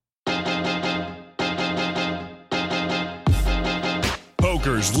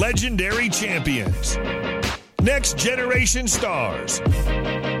poker's legendary champions, next generation stars,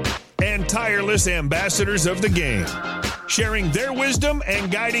 and tireless ambassadors of the game, sharing their wisdom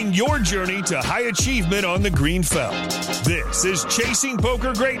and guiding your journey to high achievement on the green felt. This is Chasing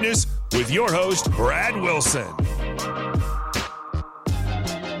Poker Greatness with your host, Brad Wilson.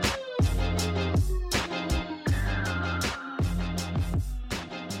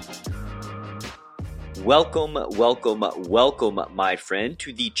 Welcome, my friend,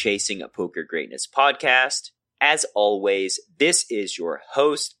 to the Chasing Poker Greatness podcast. As always, this is your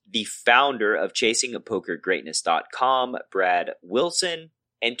host, the founder of ChasingPokerGreatness.com, Brad Wilson.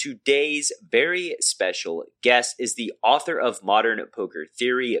 And today's very special guest is the author of Modern Poker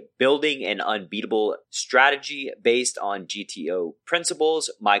Theory, Building an Unbeatable Strategy Based on GTO Principles,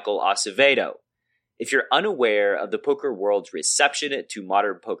 Michael Acevedo. If you're unaware of the poker world's reception to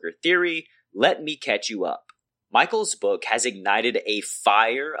modern poker theory, let me catch you up. Michael's book has ignited a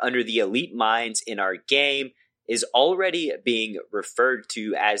fire under the elite minds in our game, is already being referred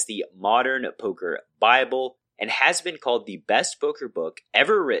to as the Modern Poker Bible, and has been called the best poker book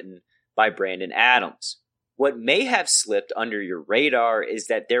ever written by Brandon Adams. What may have slipped under your radar is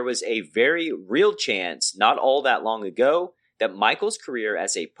that there was a very real chance not all that long ago that Michael's career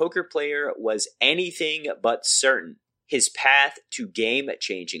as a poker player was anything but certain. His path to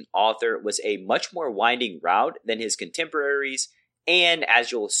game-changing author was a much more winding route than his contemporaries, and as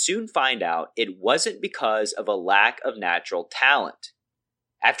you'll soon find out, it wasn't because of a lack of natural talent.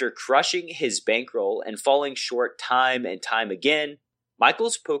 After crushing his bankroll and falling short time and time again,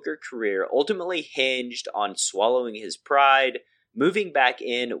 Michael's poker career ultimately hinged on swallowing his pride, moving back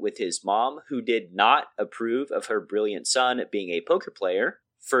in with his mom, who did not approve of her brilliant son being a poker player,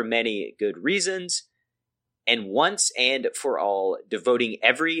 for many good reasons, and once and for all, devoting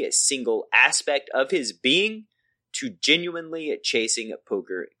every single aspect of his being to genuinely chasing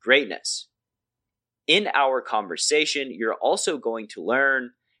poker greatness. In our conversation, you're also going to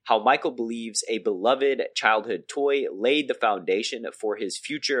learn how Michael believes a beloved childhood toy laid the foundation for his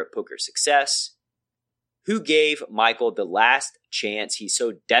future poker success, who gave Michael the last chance he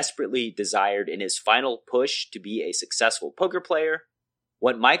so desperately desired in his final push to be a successful poker player,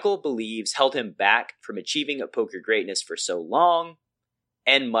 what Michael believes held him back from achieving poker greatness for so long,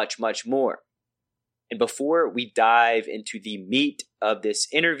 and much, much more. And before we dive into the meat of this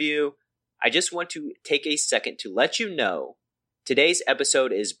interview, I just want to take a second to let you know today's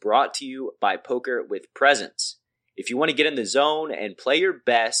episode is brought to you by Poker with Presence. If you want to get in the zone and play your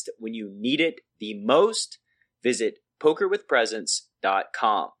best when you need it the most, visit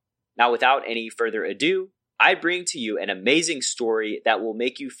PokerWithPresence.com. Now, without any further ado, I bring to you an amazing story that will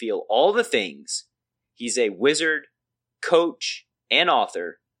make you feel all the things. He's a wizard, coach, and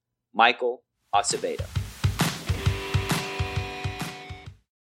author, Michael Acevedo.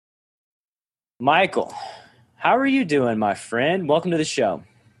 Michael, how are you doing, my friend? Welcome to the show.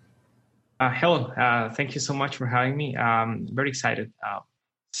 Hello. Thank you so much for having me. Very excited.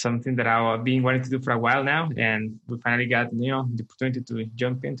 Something that I've been wanting to do for a while now, and we finally got the opportunity to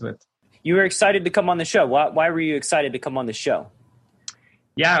jump into it. You were excited to come on the show. Why were you excited to come on the show?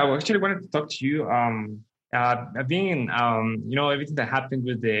 Yeah, I actually wanted to talk to you. Everything that happened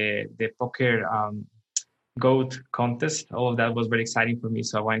with the poker GOAT contest, all of that was very exciting for me.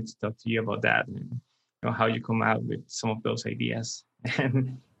 So I wanted to talk to you about that and how you come out with some of those ideas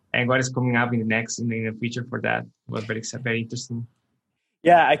and what is coming up in the future for that was very interesting.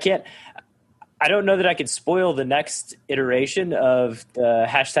 Yeah, I don't know that I could spoil the next iteration of the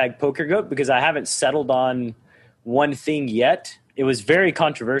hashtag PokerGoat because I haven't settled on one thing yet. It was very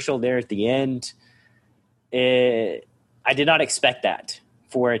controversial there at the end. I did not expect that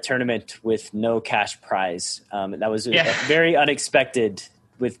for a tournament with no cash prize. That was very unexpected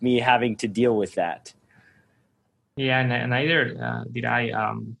with me having to deal with that. Yeah, and neither did I.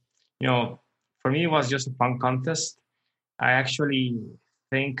 For me, it was just a fun contest. I actually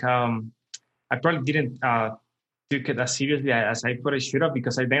think I probably didn't took it as seriously as I probably should have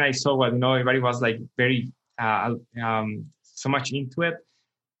because then I saw everybody was like very so much into it.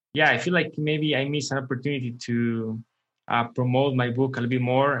 Yeah, I feel like maybe I missed an opportunity to promote my book a little bit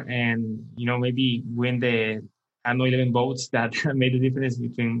more and maybe win the 11 votes that made the difference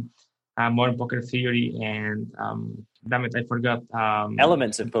between Modern Poker Theory and damn it, I forgot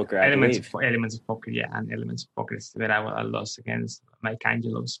Elements of Poker. Elements of Poker, yeah, and Elements of Poker that I lost against Mike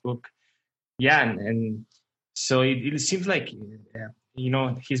Angelo's book. Yeah, and so it seems like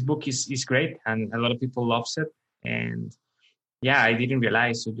his book is great and a lot of people loves it. And yeah, I didn't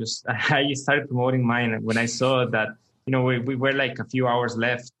realize. So just I started promoting mine when I saw that we were like a few hours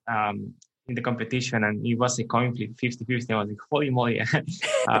left. in the competition, and it was a coin flip 50-50. I was like, holy moly,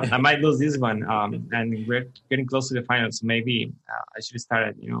 I might lose this one. And we're getting close to the finals. So maybe I should have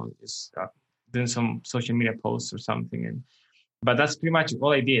started, just doing some social media posts or something. But that's pretty much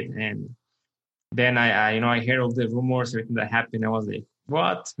all I did. And then I heard all the rumors, everything that happened. I was like,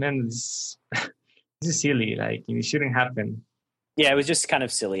 what, man, this is silly. Like, it shouldn't happen. Yeah, it was just kind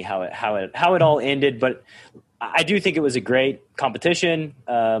of silly how it all ended, but I do think it was a great competition.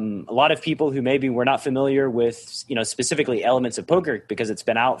 A lot of people who maybe were not familiar with, specifically Elements of Poker, because it's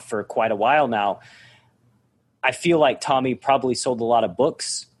been out for quite a while now. I feel like Tommy probably sold a lot of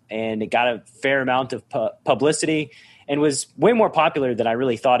books, and it got a fair amount of publicity, and was way more popular than I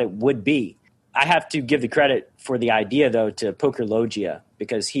really thought it would be. I have to give the credit for the idea, though, to Poker Logia,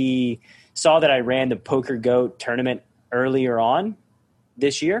 because he saw that I ran the Poker Goat tournament earlier on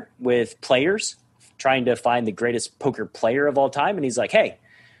this year with players trying to find the greatest poker player of all time. And he's like, hey,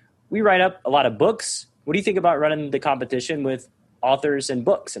 we write up a lot of books. What do you think about running the competition with authors and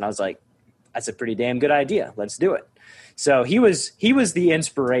books? And I was like, that's a pretty damn good idea. Let's do it. So he was the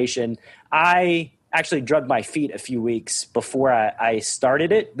inspiration. I actually drugged my feet a few weeks before I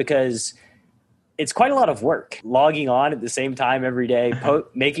started it, because it's quite a lot of work logging on at the same time every day,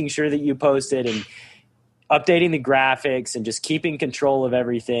 making sure that you post it and updating the graphics and just keeping control of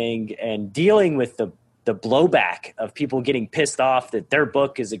everything and dealing with the blowback of people getting pissed off that their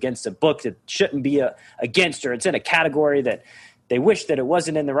book is against a book that shouldn't be against, or it's in a category that they wish that it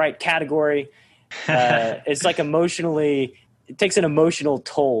wasn't in the right category. It's like it takes an emotional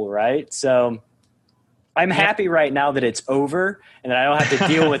toll, right? So I'm happy right now that it's over and that I don't have to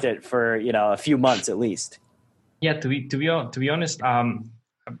deal with it for, a few months at least. Yeah, to be honest,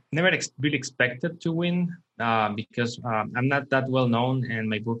 I've never really expected to win because I'm not that well known, and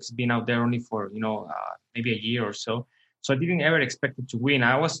my book's been out there only for maybe a year or so. So I didn't ever expect it to win.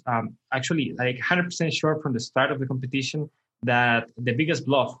 I was actually like 100% sure from the start of the competition that the biggest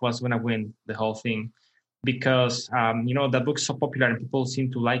bluff was going to win the whole thing, because the book's so popular and people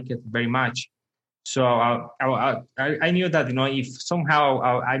seem to like it very much. So I knew that if somehow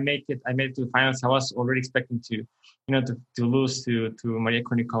I made it to the finals, I was already expecting to lose to Maria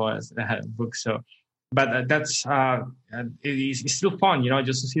Konnikovan's book. So, but that's it's still fun,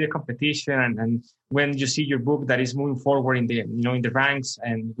 just to see the competition, and when you see your book that is moving forward in the in the ranks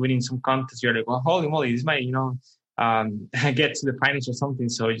and winning some contests, you're like, well, holy moly, this might get to the finals or something.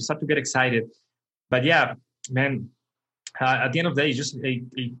 So you just have to get excited. But yeah, man. At the end of the day, it's just a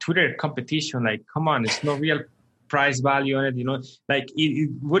Twitter competition. Like, come on, it's no real prize value on it. Like it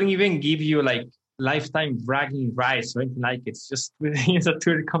wouldn't even give you like lifetime bragging rights or anything like it. It's just it's a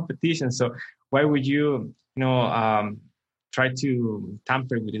Twitter competition. So why would you try to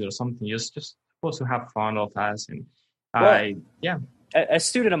tamper with it or something? Just supposed to have fun all fast. And a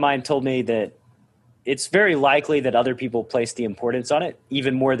student of mine told me that it's very likely that other people place the importance on it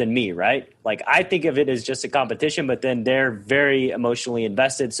even more than me, right? Like, I think of it as just a competition, but then they're very emotionally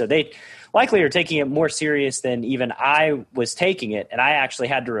invested. So they likely are taking it more serious than even I was taking it. And I actually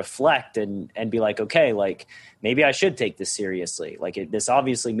had to reflect and be like, okay, like maybe I should take this seriously. Like this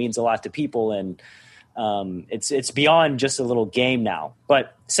obviously means a lot to people, and it's beyond just a little game now.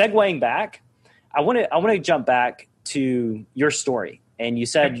 But segueing back, I want to jump back to your story. And you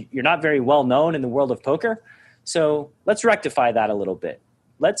said you're not very well known in the world of poker. So let's rectify that a little bit.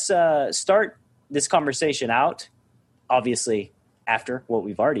 Let's start this conversation out, obviously after what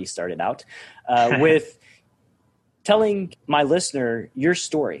we've already started out, with telling my listener your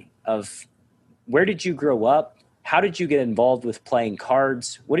story of where did you grow up? How did you get involved with playing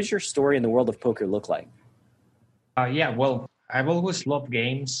cards? What does your story in the world of poker look like? Well, I've always loved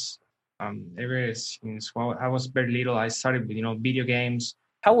games. Ever since I was very little, I started with video games.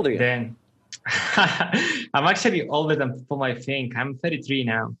 How old are you? Then I'm actually older than people might think. I'm 33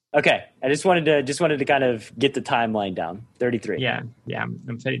 now. Okay, I just wanted to kind of get the timeline down. 33. Yeah,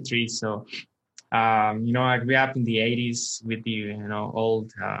 I'm 33. So, I grew up in the 80s with the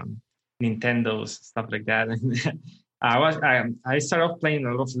old Nintendos, stuff like that. I started off playing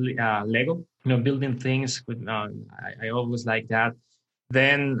a lot of Lego, building things. I always liked that.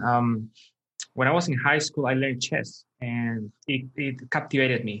 Then when I was in high school, I learned chess, and it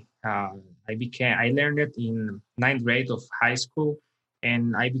captivated me. I learned it in 9th grade of high school,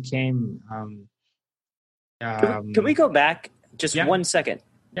 and I became. Can we go back just 1 second?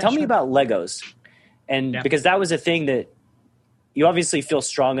 Yeah, Tell me sure. about Legos, and because that was a thing that you obviously feel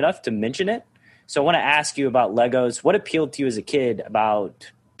strong enough to mention it. So I want to ask you about Legos. What appealed to you as a kid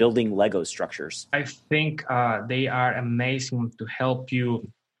about building Lego structures? I think they are amazing to help you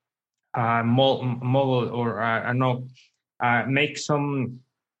model or make some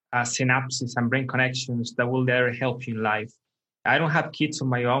synapses and brain connections that will later help you in life. I don't have kids of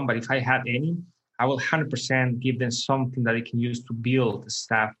my own, but if I had any, I will 100% give them something that they can use to build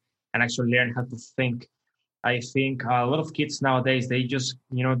stuff and actually learn how to think. I think a lot of kids nowadays, they just,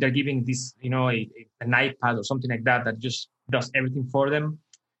 they're giving this, an iPad or something like that just does everything for them.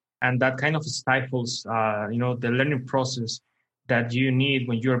 And that kind of stifles, the learning process that you need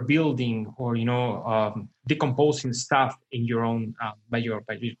when you're building or, decomposing stuff in your own, by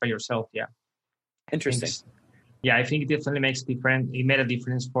yourself. Yeah. Interesting. I think it definitely makes different. It made a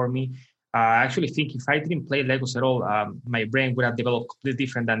difference for me. I actually think if I didn't play Legos at all, my brain would have developed completely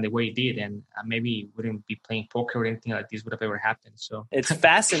different than the way it did, and maybe wouldn't be playing poker or anything like this would have ever happened. So it's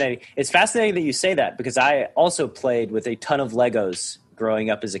fascinating. It's fascinating that you say that, because I also played with a ton of Legos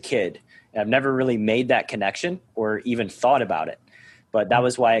growing up as a kid, and I've never really made that connection or even thought about it. But that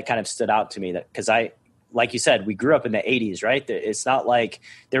was why it kind of stood out to me, that because like you said, we grew up in the 80s, right? It's not like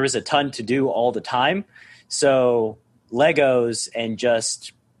there was a ton to do all the time. So Legos and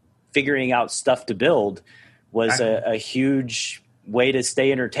just figuring out stuff to build was a huge way to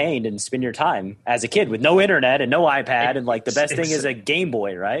stay entertained and spend your time as a kid with no internet and no iPad. And like the best thing is a Game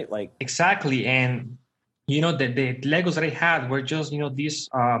Boy, right? Like exactly. And the Legos that I had were just, these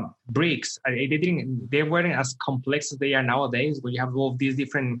bricks. They weren't as complex as they are nowadays, where you have all of these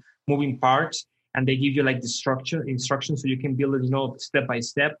different moving parts and they give you like the instructions so you can build it, step by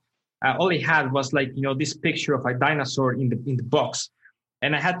step. All I had was like, this picture of a dinosaur in the box.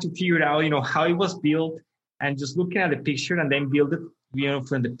 And I had to figure out, how it was built, and just looking at the picture and then build it,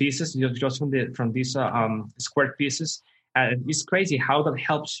 from the pieces, just from these square pieces. And it's crazy how that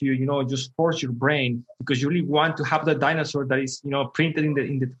helps you, just force your brain, because you really want to have the dinosaur that is, printed in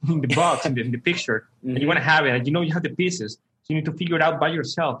the box in the picture, and you want to have it. And you have the pieces, so you need to figure it out by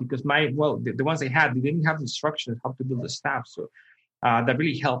yourself. Because the ones I had, they didn't have instructions how to build the stuff. So that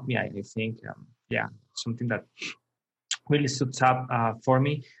really helped me. I think, something that really suits up for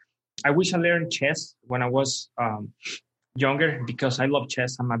me. I wish I learned chess when I was younger, because I love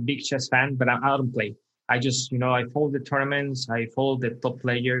chess. I'm a big chess fan, but I don't play. I just, I follow the tournaments, I follow the top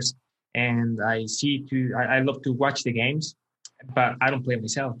players, and I love to watch the games, but I don't play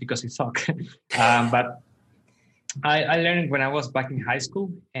myself because I suck. But I learned when I was back in high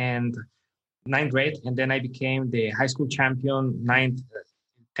school and 9th grade, and then I became the high school champion 9th,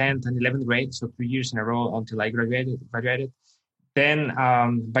 10th, and 11th grade, so 3 years in a row until I graduated. Then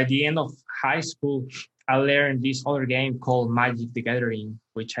by the end of high school, I learned this other game called Magic: The Gathering,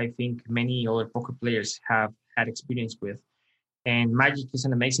 which I think many other poker players have had experience with. And Magic is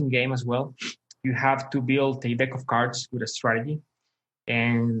an amazing game as well. You have to build a deck of cards with a strategy.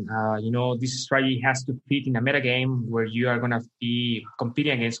 And, this strategy has to fit in a metagame where you are going to be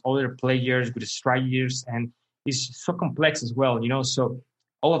competing against other players with strategies. And it's so complex as well, So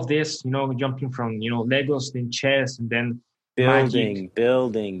all of this, jumping from, Legos, then chess, and then building.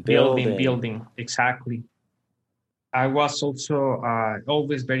 Exactly. I was also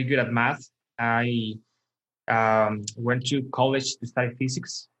always very good at math. I went to college to study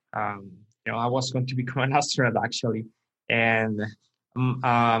physics. I was going to become an astronaut, actually. And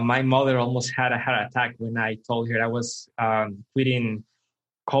my mother almost had a heart attack when I told her I was quitting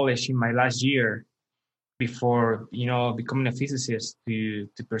college in my last year before, becoming a physicist to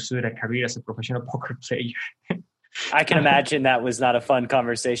pursue a career as a professional poker player. I can imagine that was not a fun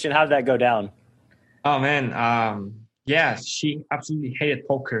conversation. How did that go down? Oh, man. She absolutely hated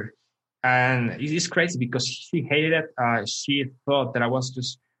poker. And it's crazy because she hated it. She thought that I was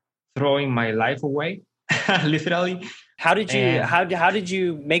just throwing my life away, literally. How did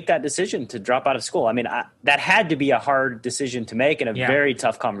you make that decision to drop out of school? I mean, that had to be a hard decision to make and a very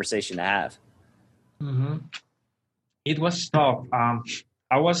tough conversation to have. Mm-hmm. It was tough.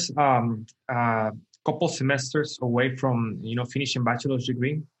 I was couple semesters away from, finishing bachelor's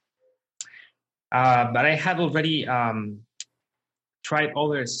degree. But I had already tried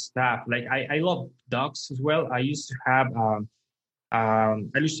other stuff. Like I love dogs as well. I used to have,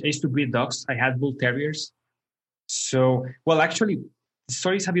 I used to breed dogs. I had bull terriers. So, actually, the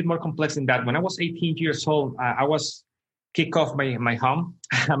story is a bit more complex than that. When I was 18 years old, I was kicked off my home,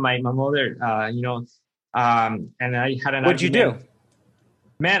 my mother, and I had an. What'd you do?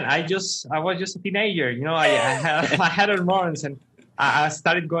 Man, I was just a teenager, I had hormones, and I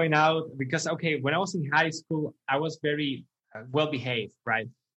started going out because, when I was in high school, I was very well behaved, right?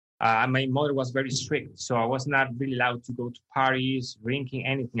 My mother was very strict, so I was not really allowed to go to parties, drinking,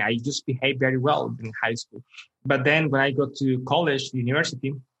 anything. I just behaved very well in high school. But then when I got to college,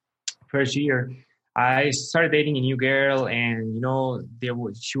 university, first year, I started dating a new girl, and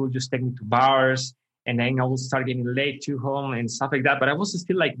she would just take me to bars. And then I would start getting late to home and stuff like that. But I was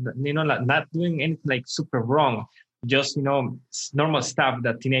still like, not doing anything like super wrong. Just, normal stuff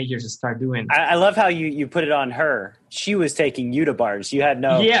that teenagers start doing. I love how you put it on her. She was taking you to bars. You had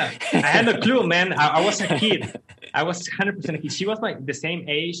no... Yeah, I had no clue, man. I was a kid. I was 100% a kid. She was like the same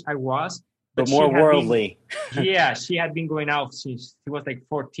age I was. But more worldly. She had been going out since she was like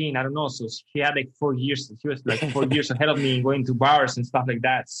 14. I don't know. So she had like 4 years. She was like 4 years ahead of me going to bars and stuff like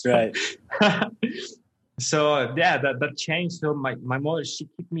that. So, right. So yeah, that changed. So my mother, she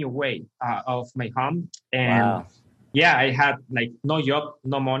kept me away of my home. And wow. Yeah, I had like no job,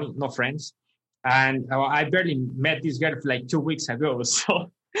 no money, no friends. And I barely met this girl for like 2 weeks ago.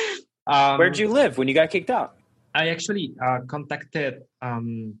 So where'd you live when you got kicked out? I actually contacted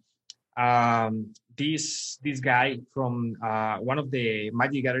this guy from one of the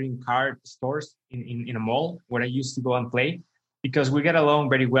Magic Gathering card stores in a mall where I used to go and play, because we get along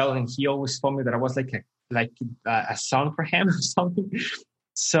very well, and he always told me that I was like a son for him or something.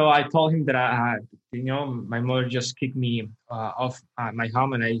 So I told him that my mother just kicked me off my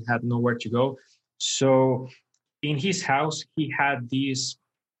home and I had nowhere to go. So in his house he had this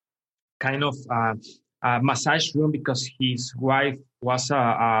kind of massage room, because his wife was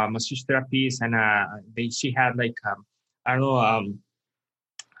a massage therapist, and she had like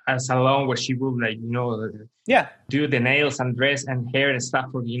a salon where she would like do the nails and dress and hair and stuff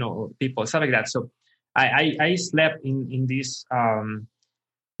for people, stuff like that. So I slept in this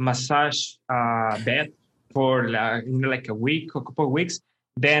massage bed for like a week or a couple of weeks.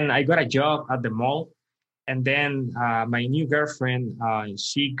 Then I got a job at the mall, and then my new girlfriend,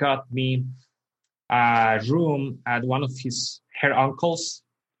 she got me a room at one of her uncle's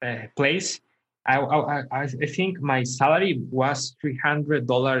place. I think my salary was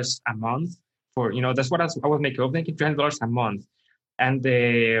 $300 a month for, that's what I was making. I was making $300 a month. And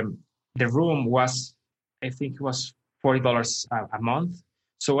the room was, I think it was $40 a month.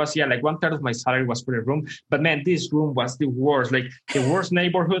 So it was, like 1/3 of my salary was for the room. But man, this room was the worst, like the worst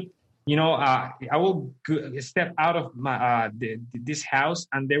neighborhood. I will step out of my this house,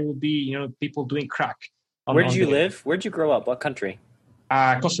 and there will be people doing crack. Where did you live? Where did you grow up? What country?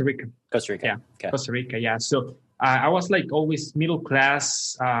 Costa Rica. Costa Rica. Yeah, okay. Costa Rica. Yeah. So I was like always middle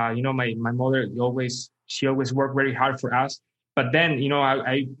class. My mother she always worked very hard for us. But then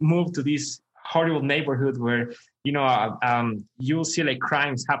I moved to this horrible neighborhood where you'll see like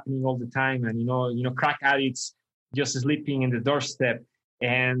crimes happening all the time, and crack addicts just sleeping in the doorstep.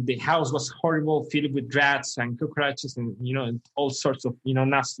 And the house was horrible, filled with rats and cockroaches and, and all sorts of,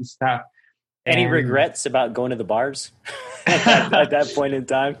 nasty stuff. Any regrets about going to the bars at that point in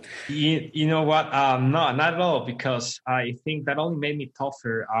time? You know what? No, not at all, because I think that only made me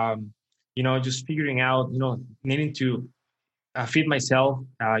tougher. Just figuring out, needing to feed myself,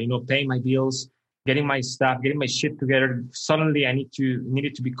 paying my bills, getting my stuff, getting my shit together. Suddenly I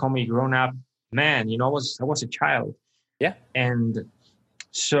needed to become a grown-up man. I was a child. Yeah. And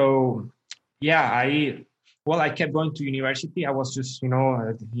so, yeah, I kept going to university. I was just,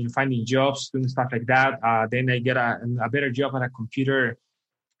 finding jobs, doing stuff like that. Then I get a better job at a computer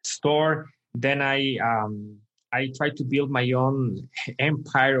store. Then I tried to build my own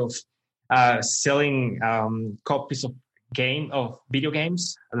empire of selling copies of video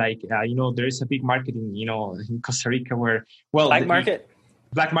games. Like, there is a big market in Costa Rica where, black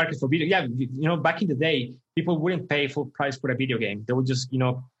market for video. Yeah, back in the day, people wouldn't pay full price for a video game. They would just,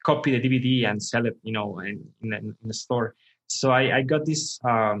 copy the DVD and sell it, in the store. So I got this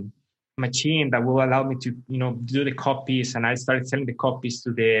machine that will allow me to, do the copies, and I started selling the copies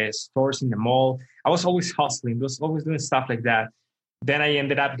to the stores in the mall. I was always hustling, was always doing stuff like that. Then I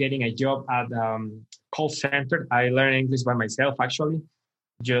ended up getting a job at call center. I learned English by myself, actually,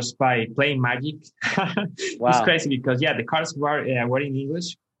 just by playing Magic. Wow. It's crazy because, the cards were in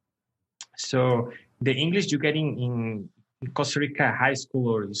English. So the English you get in Costa Rica high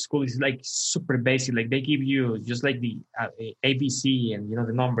school or school is like super basic. Like they give you just like the ABC and,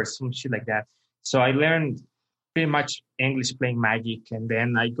 the numbers, some shit like that. So I learned pretty much English playing Magic. And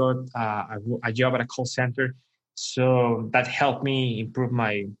then I got a job at a call center. So that helped me improve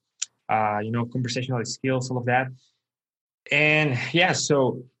my, conversational skills, all of that. And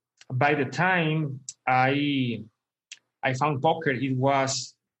so by the time I found poker, it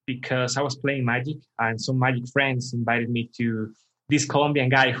was because I was playing Magic, and some Magic friends invited me to this Colombian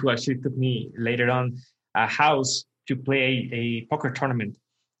guy who actually took me later on a house to play a poker tournament.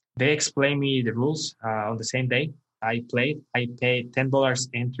 They explained me the rules on the same day. I played. I paid $10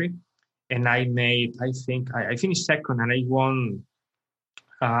 entry, and I finished second, and I won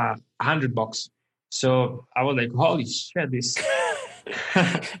 $100. So I was like, holy shit, this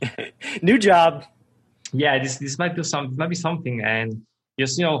new job. yeah, this might do some, might be something. And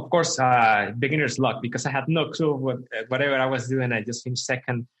just, of course, beginner's luck, because I had no clue whatever I was doing. I just finished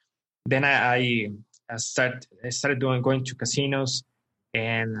second. Then I started going to casinos,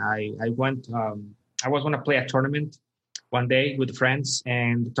 and I went. I was going to play a tournament one day with friends,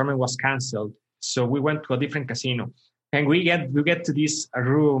 and the tournament was canceled. So we went to a different casino, and we get to this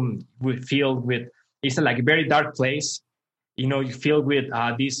room filled with, it's like a very dark place, you filled with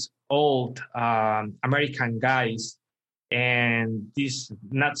these old American guys and these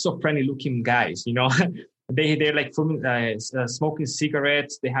not so friendly looking guys. They're like smoking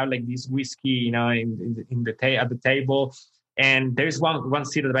cigarettes. They have like this whiskey, at the table, and there's one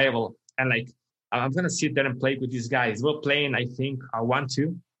seat available, and like I'm gonna sit there and play with these guys. We're playing, I think,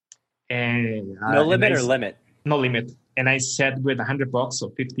 1-2, and no limit or limit? No limit. And I said with $100, so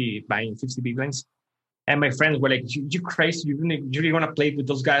 50 buying 50 big blinds. And my friends were like, "You crazy? You really want to play with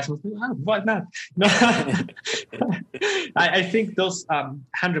those guys?" I was like, "Oh, why not?" No, I think those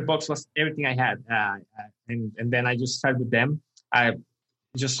 $100 was everything I had, and then I just started with them. I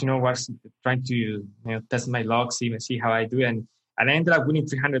just was trying to test my luck, see how I do, and I ended up winning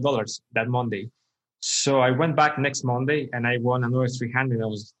 $300 that Monday. So I went back next Monday and I won another 300. I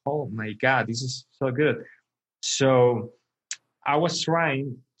was, oh my God, this is so good. So I was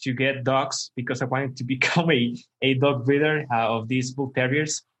trying to get dogs because I wanted to become a dog breeder of these bull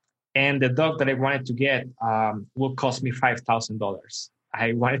terriers. And the dog that I wanted to get will cost me $5,000.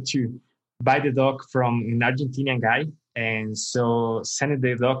 I wanted to buy the dog from an Argentinian guy. And so sending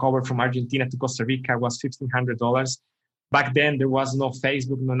the dog over from Argentina to Costa Rica was $1,500. Back then, there was no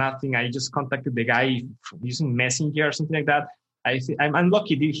Facebook, no nothing. I just contacted the guy using Messenger or something like that. I'm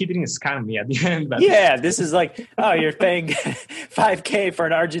lucky he didn't scam me at the end. But. Yeah, this is like, oh, you're paying $5,000 for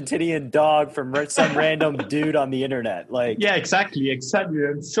an Argentinian dog from some random dude on the internet. Like, yeah, exactly. And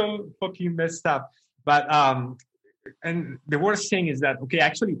so fucking messed up. But and the worst thing is that, okay,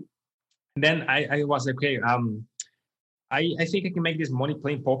 actually, then I was like, okay, I think I can make this money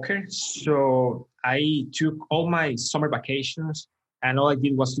playing poker. So I took all my summer vacations, and all I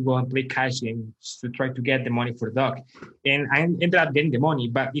did was to go and play cash games to try to get the money for the dog. And I ended up getting the money,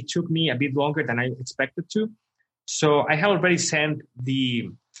 but it took me a bit longer than I expected to. So I had already sent the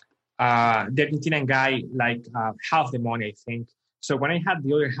Argentinian guy like half the money, I think. So when I had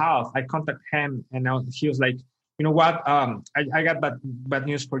the other half, I contacted him, and he was like, "You know what? I got bad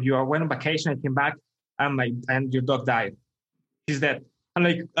news for you. I went on vacation, I came back, and your dog died. He's dead."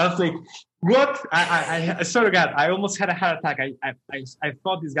 I was like, what? I swear to God, I almost had a heart attack. I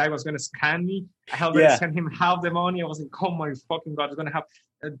thought this guy was going to scam me. I already sent him half the money. I was like, oh my fucking God, it's going to happen.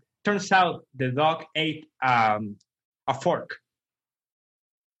 Turns out the dog ate a fork.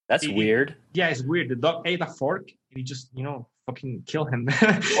 That's weird. Yeah, it's weird. The dog ate a fork, and he just, fucking killed him.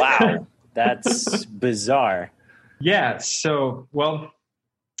 Wow, that's bizarre. Yeah, so, well,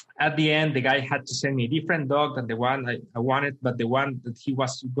 at the end, the guy had to send me a different dog than the one I wanted, but the one that he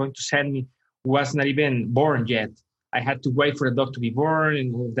was going to send me was not even born yet. I had to wait for the dog to be born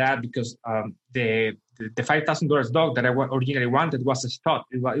and all that, because the $5,000 dog that I originally wanted was a stud.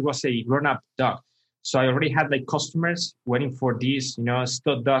 It was a grown-up dog. So I already had like customers waiting for this,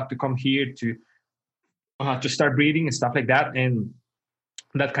 stud dog to come here to start breeding and stuff like that. And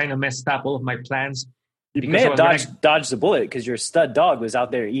that kind of messed up all of my plans. You may have dodged the bullet because your stud dog was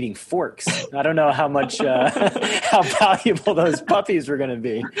out there eating forks. I don't know how much, how valuable those puppies were going to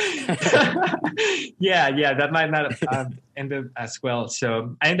be. Yeah, that might not have ended as well.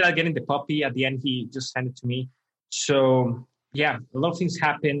 So I ended up getting the puppy. At the end, he just sent it to me. So yeah, a lot of things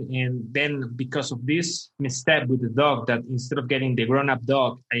happened. And then because of this misstep with the dog, that instead of getting the grown-up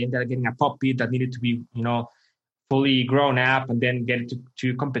dog, I ended up getting a puppy that needed to be, fully grown up, and then get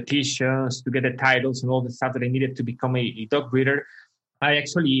to competitions to get the titles and all the stuff that I needed to become a dog breeder. I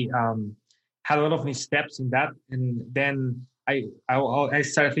actually had a lot of missteps in that, and then I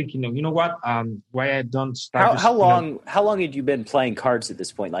started thinking, you know what? Why I don't start? How long had you been playing cards at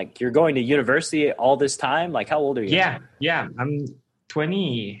this point? Like, you're going to university all this time? Like, how old are you? Yeah, I'm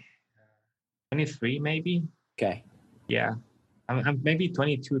 23 maybe. Okay. Yeah, I'm maybe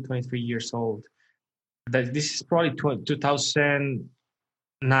 22, 23 years old. This is probably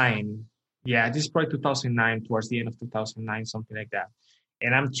 2009. Yeah, this is probably 2009, towards the end of 2009, something like that.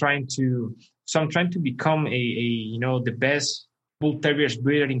 And I'm trying to become the best bull terriers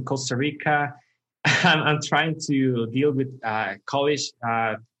breeder in Costa Rica. I'm trying to deal with college,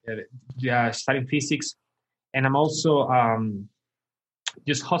 studying physics, and I'm also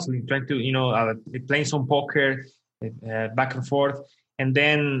just hustling, trying to playing some poker back and forth, and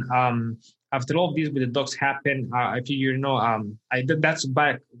then. After all of this with the dogs happened, I figure, that's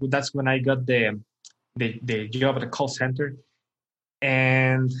when I got the the job at the call center.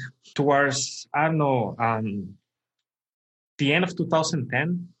 And towards, I don't know, the end of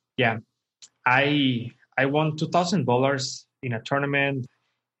 2010, yeah, I won $2,000 in a tournament,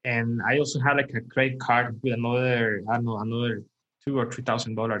 and I also had like a credit card with another, I don't know, another $2,000 or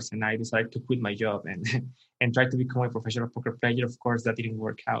 $3,000, and I decided to quit my job and and try to become a professional poker player. Of course, that didn't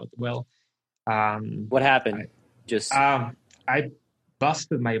work out well. What happened? I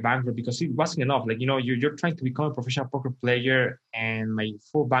busted my bankroll because it wasn't enough. Like, you're trying to become a professional poker player, and my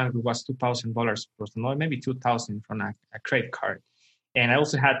full bankroll was $2,000 plus another maybe $2,000 from a credit card, and I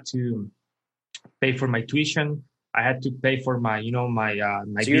also had to pay for my tuition. I had to pay for my, my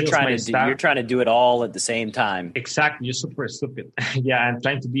So you're bills, you're trying to do it all at the same time. Exactly, you're super stupid. Yeah, I'm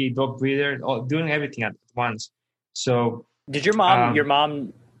trying to be a dog breeder, doing everything at once. So did your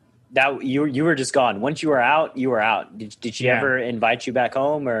mom, that you were just gone. Once you were out, you were out. Did she ever invite you back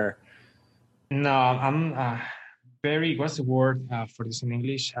home, or? No, I'm very, what's the word for this in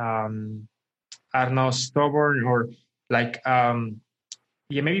English? I don't know, stubborn, or like,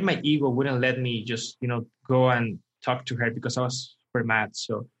 maybe my ego wouldn't let me just, go and talk to her because I was super mad.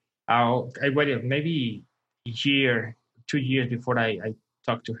 So I waited maybe a year, 2 years before I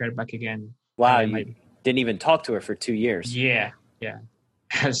talked to her back again. Wow, you didn't even talk to her for 2 years. Yeah.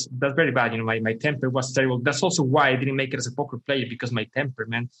 That's very bad. My temper was terrible. That's also why I didn't make it as a poker player, because my temper,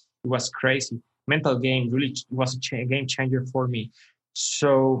 man, it was crazy. Mental game really was a game changer for me.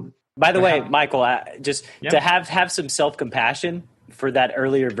 So, by the way, Michael, to have some self-compassion for that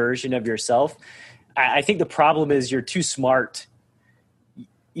earlier version of yourself, I think the problem is you're too smart.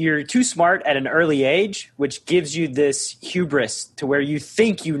 You're too smart at an early age, which gives you this hubris to where you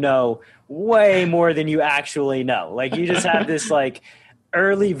think you know way more than you actually know. Like, you just have this like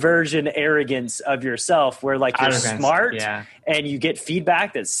early version arrogance of yourself where like you're smart and you get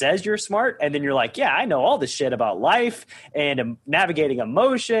feedback that says you're smart, and then you're like, yeah, I know all this shit about life and navigating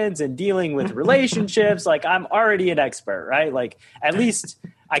emotions and dealing with relationships. Like, I'm already an expert, right? Like, at least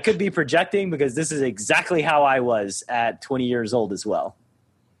I could be projecting, because this is exactly how I was at 20 years old as well.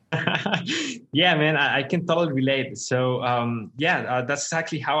 Yeah, man, I can totally relate. So that's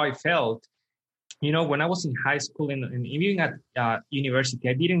exactly how I felt. When I was in high school and even at university,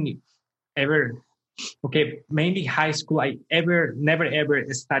 I didn't ever, mainly high school, I never ever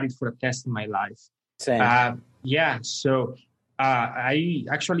studied for a test in my life. Same. So I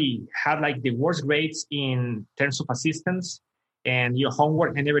actually had like the worst grades in terms of assistance and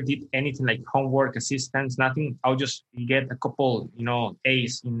homework. I never did anything like homework, assistance, nothing. I'll just get a couple,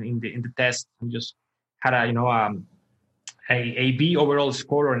 A's in the test, and just had a B overall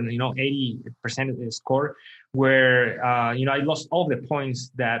score, and 80% score, where I lost all the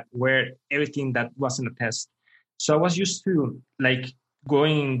points that were everything that was in the test. So I was used to like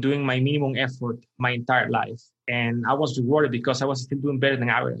doing my minimum effort my entire life, and I was rewarded because I was still doing better than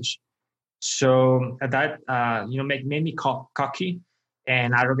average. So that made me cocky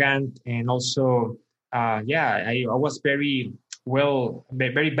and arrogant, and also I was very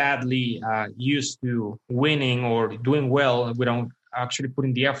badly used to winning or doing well without actually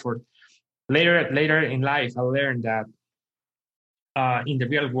putting the effort. Later in life, I learned that in the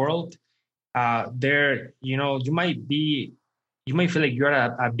real world, you might feel like you're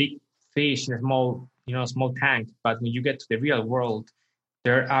a big fish in a small tank, but when you get to the real world,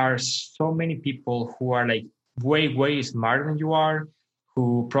 there are so many people who are like way smarter than you are,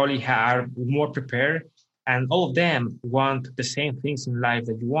 who probably are more prepared. And all of them want the same things in life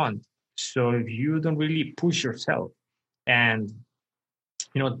that you want. So if you don't really push yourself and,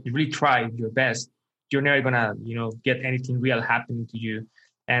 you really try your best, you're never going to, get anything real happening to you.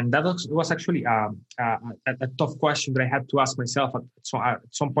 And that was actually a tough question that I had to ask myself at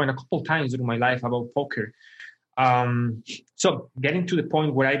some point, a couple of times during my life, about poker. So getting to the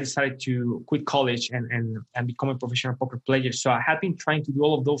point where I decided to quit college and become a professional poker player. So I had been trying to do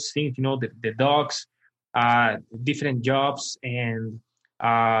all of those things, the dogs, different jobs, and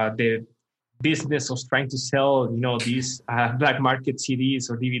the business of trying to sell, these black market CDs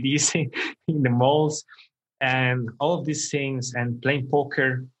or DVDs in the malls, and all of these things, and playing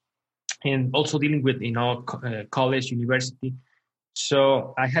poker, and also dealing with, college, university.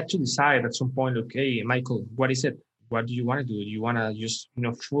 So I had to decide at some point, okay, Michael, what is it? What do you want to do? Do you want to just,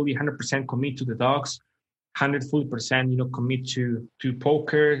 fully 100% commit to the dogs, 100% commit to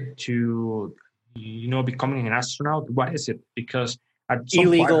poker, to becoming an astronaut? What is it? Because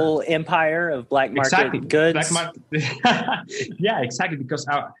illegal empire of black market goods. Black market. Yeah, exactly. Because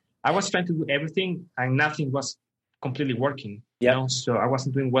I was trying to do everything and nothing was completely working. So I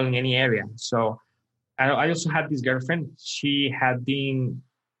wasn't doing well in any area. So I also had this girlfriend. She had been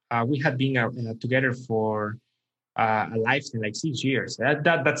we had been together for a lifetime, like 6 years.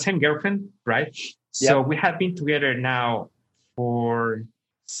 That same girlfriend, right? So we had been together now for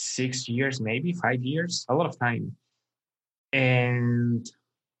 6 years, maybe 5 years, a lot of time. And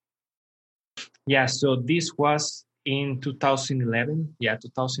so this was in 2011.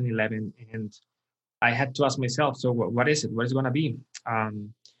 2011. And I had to ask myself, so what is it? What is it going to be?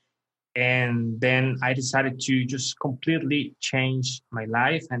 And then I decided to just completely change my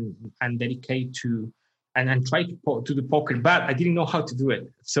life and dedicate to and try to do poker, but I didn't know how to do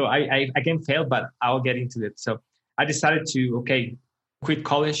it. So I again failed, but I'll get into it. So I decided to, quit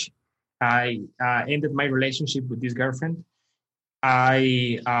college. I ended my relationship with this girlfriend.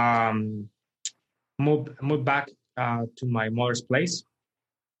 I moved back to my mother's place.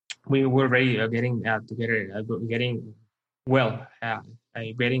 We were already getting together, getting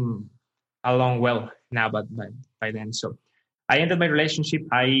along well now, but by then. So I ended my relationship.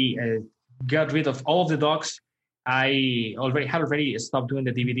 I got rid of all of the dogs. I had already stopped doing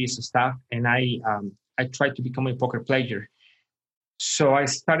the DVDs and stuff, and I tried to become a poker player. So I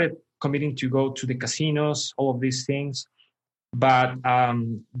started committing to go to the casinos, all of these things, but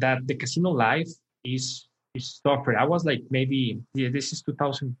that the casino life is tougher. I was like this is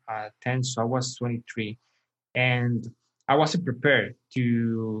 2010, so I was 23, and I wasn't prepared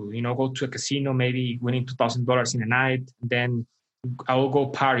to go to a casino, maybe winning $2,000 in a night, then I will go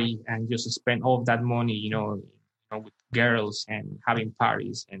party and just spend all of that money, with girls and having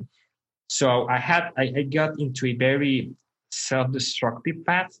parties. And so I got into a very self-destructive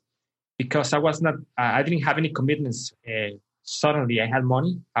path because I didn't have any commitments. Suddenly I had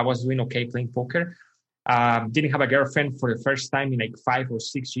money. I was doing okay playing poker. Didn't have a girlfriend for the first time in like 5 or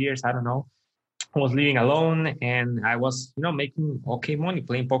 6 years. I don't know. I was living alone and I was, making okay money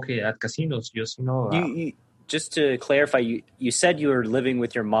playing poker at casinos. Just, Just to clarify, you said you were living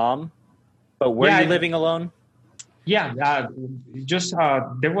with your mom, but were you living alone? Yeah,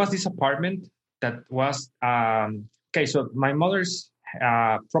 there was this apartment that was so my mother's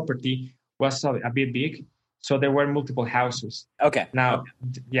property was a bit big, so there were multiple houses. Okay. Now,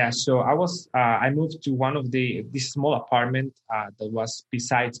 so I moved to one of this small apartment that was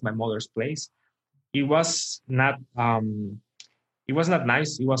besides my mother's place. It was not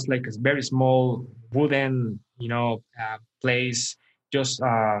nice. It was like a very small wooden, place, just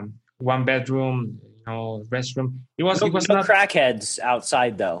 1 bedroom, restroom. It was not crackheads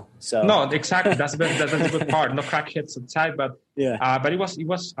outside though. So no, exactly. That's the good part. No crackheads outside, but but it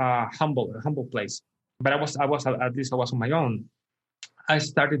was a humble place. But I was at least I was on my own. I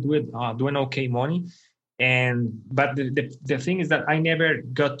started with doing okay money, but the thing is that I never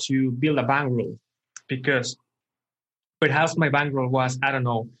got to build a bankroll because perhaps my bankroll was, I don't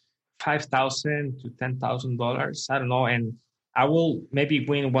know, $5,000 to $10,000. I don't know. And I will maybe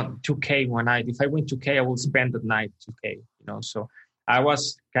win $2K one night. If I win $2K, I will spend that night $2K, So I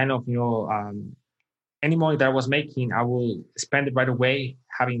was kind of, any money that I was making, I will spend it right away,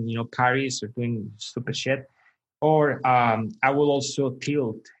 having, parties or doing stupid shit. Or I will also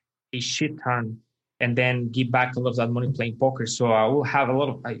tilt a shit ton and then give back all of that money playing poker. So I will have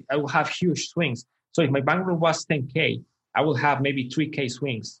I will have huge swings. So if my bankroll was 10K, I will have maybe 3K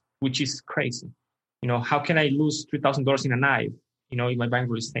swings, which is crazy. How can I lose $3,000 in a night? If my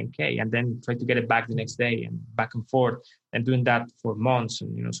bankroll is 10K, and then try to get it back the next day and back and forth, and doing that for months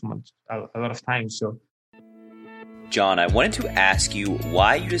and a lot of time. So, John, I wanted to ask you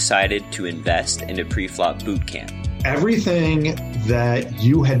why you decided to invest in a pre-flop boot camp. Everything that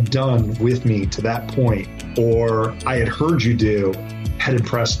you had done with me to that point, or I had heard you do, had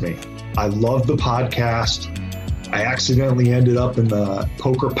impressed me. I loved the podcast. I accidentally ended up in the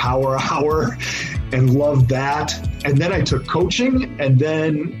Poker Power Hour and loved that. And then I took coaching, and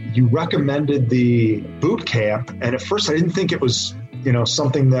then you recommended the boot camp. And at first I didn't think it was,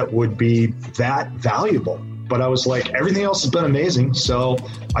 something that would be that valuable. But I was like, everything else has been amazing. So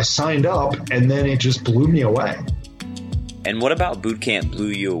I signed up, and then it just blew me away. And what about boot camp blew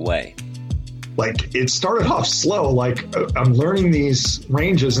you away? Like, it started off slow. Like, I'm learning these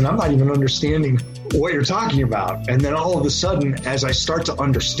ranges and I'm not even understanding what you're talking about. And then all of a sudden, as I start to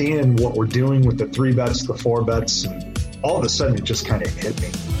understand what we're doing with the 3 bets, the 4 bets, and all of a sudden it just kind of hit me.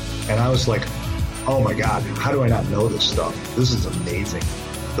 And I was like, oh my God, how do I not know this stuff? This is amazing.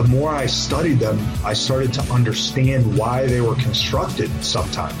 The more I studied them, I started to understand why they were constructed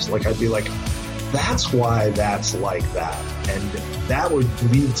sometimes. Like, I'd be like, that's why that's like that. And that would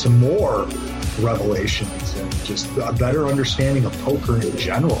lead to more revelations and just a better understanding of poker in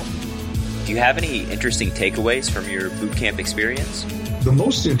general. Do you have any interesting takeaways from your boot camp experience? The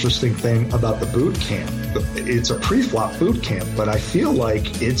most interesting thing about the boot camp it's a pre-flop boot camp, but I feel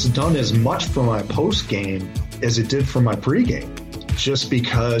like it's done as much for my post game as it did for my pregame, just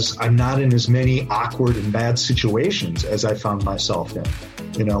because I'm not in as many awkward and bad situations as I found myself in.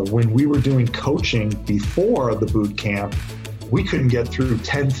 You know, when we were doing coaching before the boot camp, we couldn't get through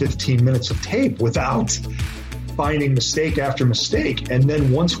 10, 15 minutes of tape without finding mistake after mistake. And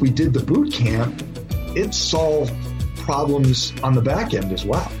then once we did the boot camp, it solved problems on the back end as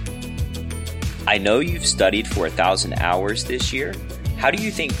well. I know you've studied for 1,000 hours this year. How do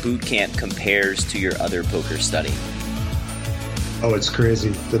you think boot camp compares to your other poker study? Oh, it's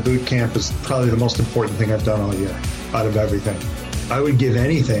crazy. The boot camp is probably the most important thing I've done all year out of everything. I would give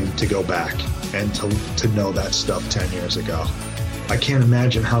anything to go back and to know that stuff 10 years ago. I can't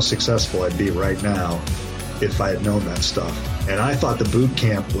imagine how successful I'd be right now if I had known that stuff. And I thought the boot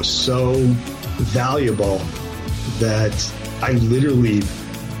camp was so valuable that I literally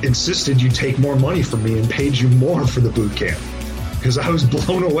insisted you take more money from me and paid you more for the boot camp because I was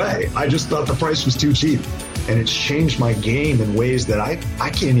blown away. I just thought the price was too cheap. And it's changed my game in ways that I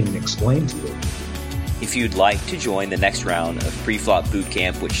can't even explain to you. If you'd like to join the next round of Pre-Flop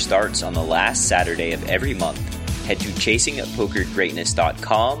Bootcamp, which starts on the last Saturday of every month, head to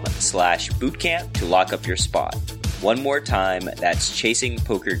chasingpokergreatness.com/bootcamp to lock up your spot. One more time, that's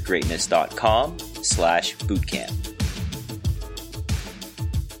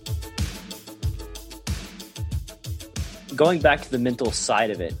chasingpokergreatness.com/bootcamp. Going back to the mental side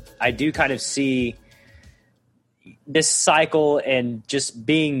of it, I do kind of see this cycle and just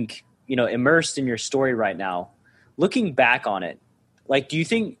being, immersed in your story right now. Looking back on it, like, do you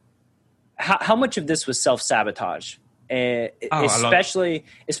think how much of this was self-sabotage? Especially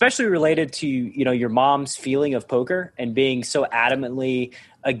related to, your mom's feeling of poker and being so adamantly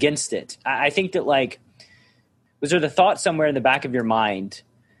against it. I think that, like, was there the thought somewhere in the back of your mind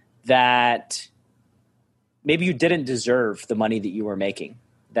that maybe you didn't deserve the money that you were making,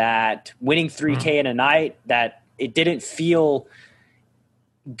 that winning $3K in a night, that it didn't feel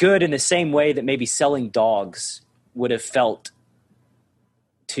good in the same way that maybe selling dogs would have felt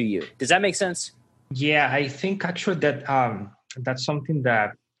to you? Does that make sense? Yeah, I think actually that that's something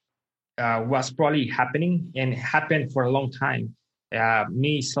that was probably happening and happened for a long time.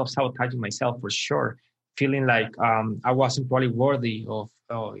 Me self-sabotaging myself for sure, feeling like I wasn't probably worthy of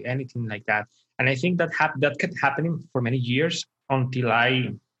anything like that. And I think that that kept happening for many years until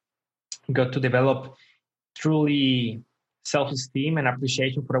I got to develop truly self-esteem and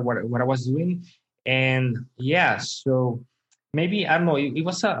appreciation for what I was doing. And yeah, so maybe, I don't know, it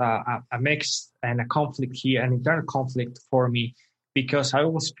was a mix and a conflict here, an internal conflict for me, because I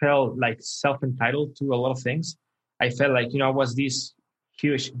always felt like self-entitled to a lot of things. I felt like, I was this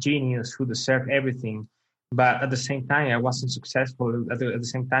huge genius who deserved everything. But at the same time, I wasn't successful. At the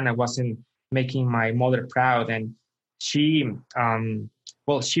same time, I wasn't making my mother proud. And she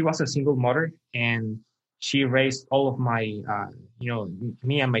was a single mother, and she raised all of my,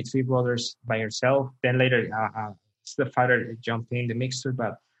 me and my three brothers by herself. Then later, the father jumped in the mixer,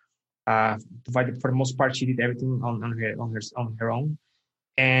 but for the most part, she did everything on her own.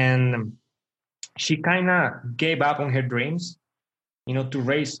 And she kind of gave up on her dreams, to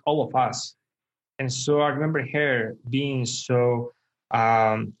raise all of us. And so I remember her being so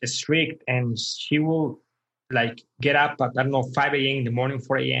strict, and she will get up at, 5 a.m. in the morning,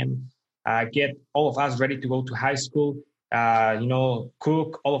 4 a.m., get all of us ready to go to high school,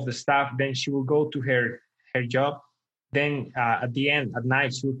 cook all of the stuff. Then she will go to her job. Then at the end, at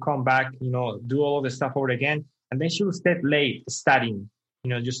night, she will come back, do all of the stuff over again. And then she will stay late studying,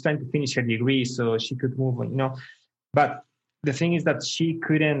 just trying to finish her degree so she could move on, But the thing is that she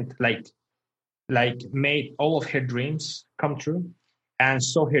couldn't made all of her dreams come true. And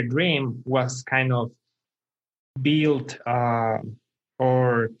so her dream was kind of built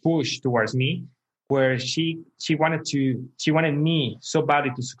or pushed towards me, where she wanted me so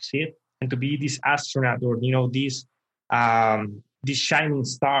badly to succeed and to be this astronaut or, this shining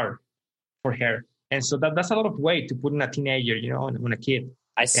star for her. And so that's a lot of weight to put in a teenager, on a kid.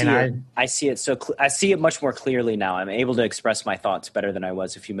 I see it. I see it. I see it much more clearly now. I'm able to express my thoughts better than I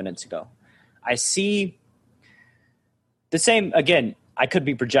was a few minutes ago. I see the same. Again, I could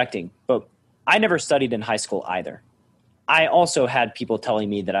be projecting, but I never studied in high school either. I also had people telling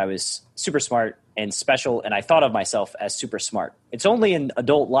me that I was super smart and special, and I thought of myself as super smart. It's only in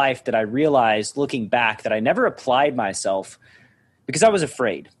adult life that I realized, looking back, that I never applied myself because I was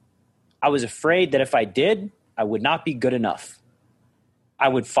afraid. I was afraid that if I did, I would not be good enough. I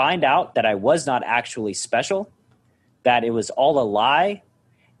would find out that I was not actually special, that it was all a lie,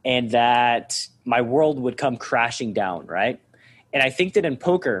 and that my world would come crashing down, right? And I think that in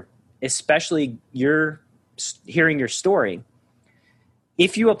poker, especially hearing your story,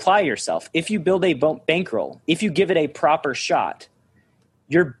 if you apply yourself, if you build a bankroll, if you give it a proper shot,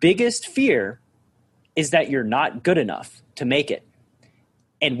 your biggest fear is that you're not good enough to make it.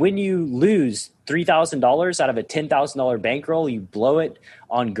 And when you lose $3,000 out of a $10,000 bankroll, you blow it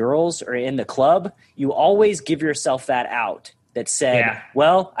on girls or in the club, you always give yourself that out that said,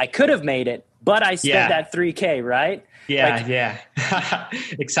 well, I could have made it, but I spent that $3K, right? Yeah.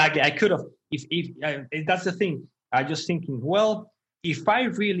 Exactly. I could have, if that's the thing. I just thinking, well, if I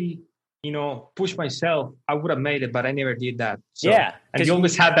really, push myself, I would have made it, but I never did that. So, and you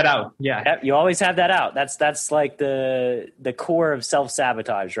always have that out. Yeah. You always have that out. That's like the core of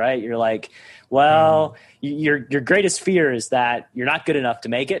self-sabotage, right? You're like, well, your greatest fear is that you're not good enough to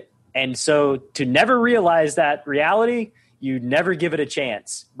make it. And so to never realize that reality, you never give it a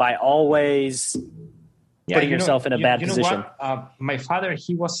chance by always putting yourself in a bad position. My father,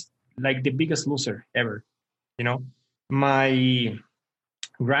 he was like the biggest loser ever. My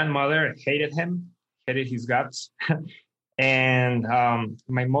grandmother hated him, hated his guts. And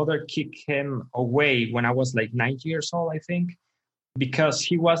my mother kicked him away when I was like 9 years old, I think, because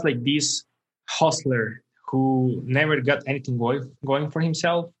he was like this hustler who never got anything going for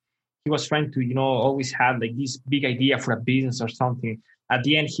himself. He was trying to, always have like this big idea for a business or something. At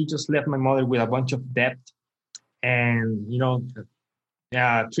the end, he just left my mother with a bunch of debt and,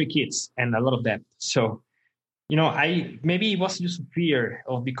 3 kids and a lot of debt. So, maybe it was just fear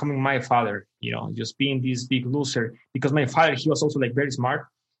of becoming my father, just being this big loser, because my father, he was also like very smart.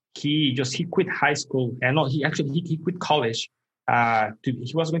 He quit high school and he quit college.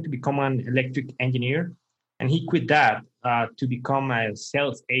 He was going to become an electric engineer, and he quit that to become a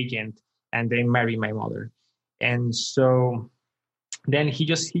sales agent and then marry my mother. And so then he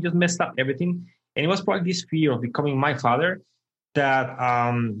just messed up everything. And it was probably this fear of becoming my father that,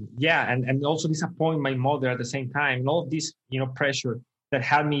 and also disappoint my mother at the same time. And all of this, pressure that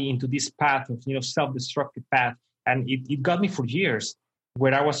had me into this path of, self-destructive path. And it got me for years,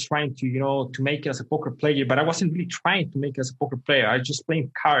 where I was trying to, to make it as a poker player, but I wasn't really trying to make it as a poker player. I was just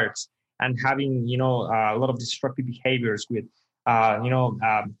playing cards and having, a lot of destructive behaviors with,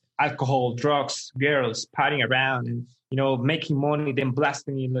 alcohol, drugs, girls, partying around and, making money, then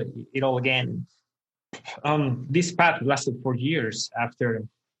blasting it all again. This path lasted for years after,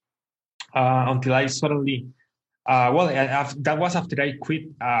 until I suddenly, that was after I quit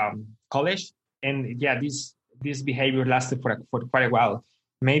college. And this behavior lasted for quite a while.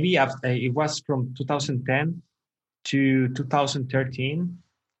 Maybe it was from 2010 to 2013.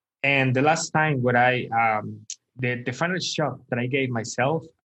 And the last time where the final shot that I gave myself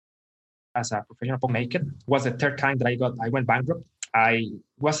as a professional poker maker was the third time that I went bankrupt. I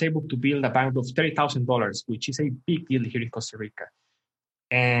was able to build a bankroll of $30,000, which is a big deal here in Costa Rica.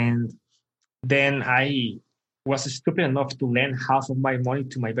 And then I was stupid enough to lend half of my money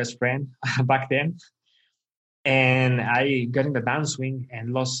to my best friend back then. And I got in the downswing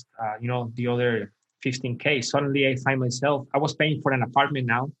and lost, the other $15K. Suddenly I find myself, I was paying for an apartment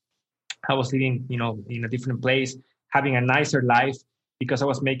now. I was living, in a different place, having a nicer life because I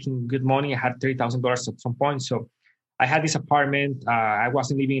was making good money. I had $30,000 at some point. So I had this apartment. I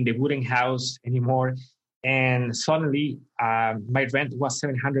wasn't living in the wooden house anymore. And suddenly my rent was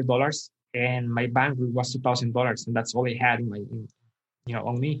 $700 and my bankroll was $2,000. And that's all I had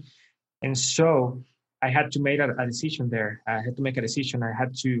on me. And so I had to make a decision there. I had to make a decision. I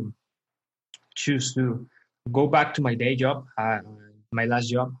had to choose to go back to my day job, my last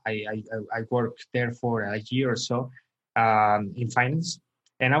job. I worked there for a year or so in finance.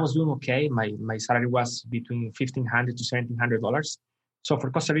 And I was doing okay. My salary was between $1,500 to $1,700. So for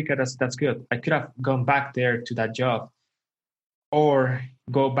Costa Rica, that's good. I could have gone back there to that job, or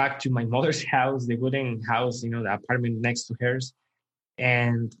go back to my mother's house, the wooden house, the apartment next to hers,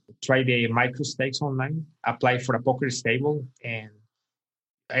 and try the micro stakes online, apply for a poker stable, and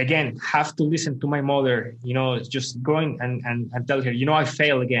again, have to listen to my mother, just going and tell her, I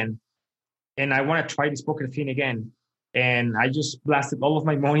failed again. And I want to try this poker thing again. And I just blasted all of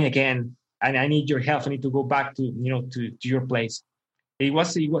my money again. And I need your help. I need to go back to your place. It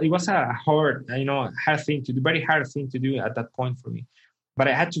was a hard thing to do, very hard thing to do at that point for me. But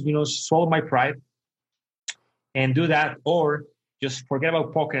I had to, swallow my pride and do that, or just forget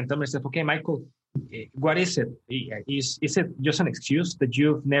about poker and tell myself, okay, Michael, what is it? Is it just an excuse that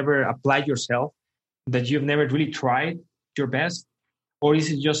you've never applied yourself, that you've never really tried your best? Or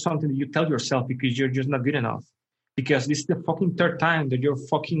is it just something that you tell yourself because you're just not good enough? Because this is the fucking third time that you're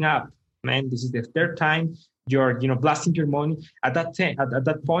fucking up, man. This is the third time you're, blasting your money. At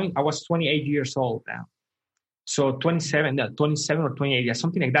that point, I was 28 years old now. So 27 or 28, yeah,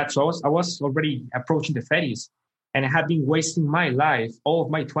 something like that. So I was already approaching the 30s, and I had been wasting my life, all of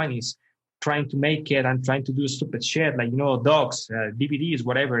my 20s, trying to make it and trying to do stupid shit like, dogs, DVDs,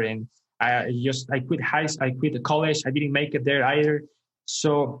 whatever. And I quit college. I didn't make it there either.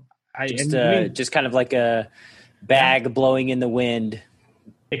 So just kind of like a bag blowing in the wind,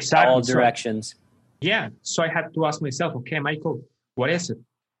 exactly, all directions. Yeah. So I had to ask myself, okay, Michael, what is it?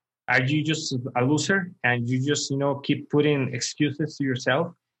 Are you just a loser and you just, keep putting excuses to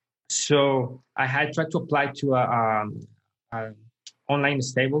yourself? So I had tried to apply to a online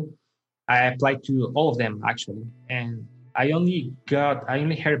stable. I applied to all of them actually, and I only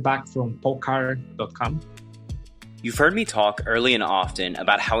heard back from poker.com. You've heard me talk early and often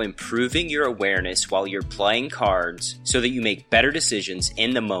about how improving your awareness while you're playing cards so that you make better decisions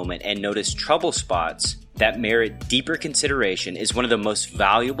in the moment and notice trouble spots that merit deeper consideration is one of the most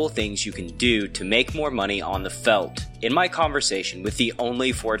valuable things you can do to make more money on the felt. In my conversation with the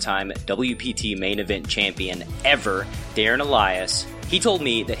only 4-time WPT main event champion ever, Darren Elias, he told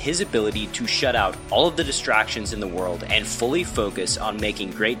me that his ability to shut out all of the distractions in the world and fully focus on making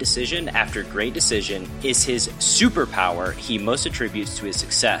great decision after great decision is his superpower he most attributes to his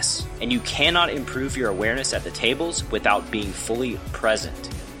success. And you cannot improve your awareness at the tables without being fully present.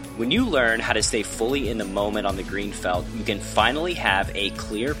 When you learn how to stay fully in the moment on the green felt, you can finally have a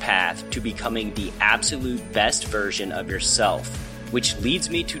clear path to becoming the absolute best version of yourself, which leads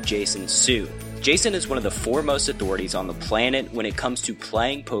me to Jason Su. Jason is one of the foremost authorities on the planet when it comes to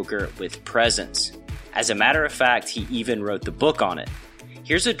playing poker with presence. As a matter of fact, he even wrote the book on it.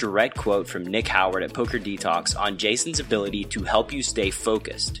 Here's a direct quote from Nick Howard at Poker Detox on Jason's ability to help you stay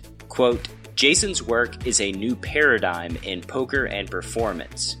focused. Quote, Jason's work is a new paradigm in poker and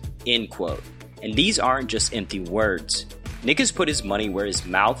performance. End quote. And these aren't just empty words. Nick has put his money where his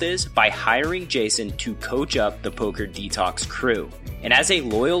mouth is by hiring Jason to coach up the Poker Detox crew. And as a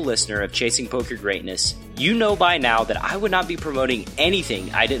loyal listener of Chasing Poker Greatness, you know by now that I would not be promoting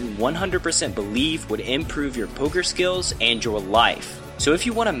anything I didn't 100% believe would improve your poker skills and your life. So if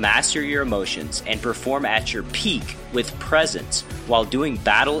you want to master your emotions and perform at your peak with presence while doing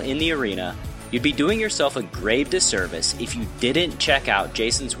battle in the arena, you'd be doing yourself a grave disservice if you didn't check out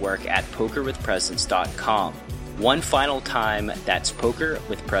Jason's work at pokerwithpresence.com. One final time, that's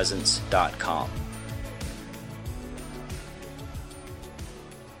pokerwithpresence.com.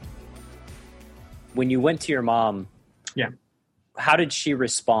 When you went to your mom, how did she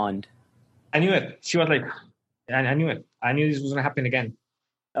respond? I knew it. She was like, I knew it. I knew this was going to happen again.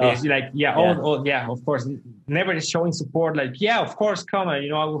 She's like, of course. Never showing support. Like, yeah, of course, come on.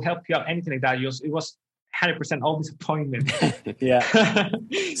 I will help you out. Anything like that. It was 100% all disappointment. Yeah.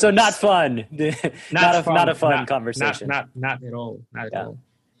 So not fun. Not a fun conversation. Not at all. Not at all.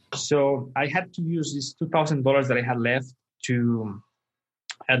 So I had to use this $2,000 that I had left to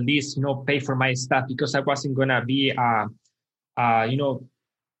at least, pay for my stuff because I wasn't gonna be, I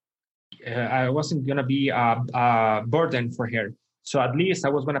wasn't gonna be a burden for her. So at least I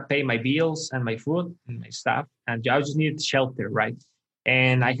was gonna pay my bills and my food and my stuff, and I just needed shelter, right?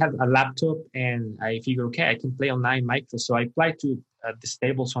 And I had a laptop, and I figured, okay, I can play online micro. So I applied to the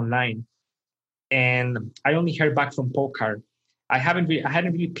stables online, and I only heard back from poker. I hadn't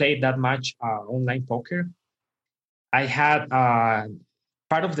really played that much online poker. I had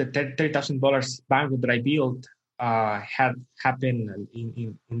part of the $30,000 bankroll that I built had happened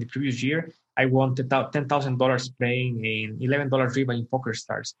in the previous year. I won $10,000 playing in $11 riba in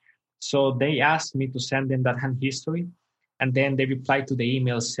PokerStars. So they asked me to send them that hand history. And then they replied to the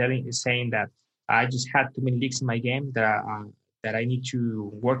email saying that I just had too many leaks in my game that I need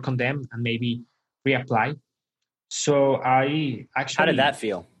to work on them and maybe reapply. So I actually... How did that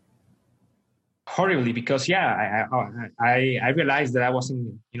feel? Horribly, because I realized that I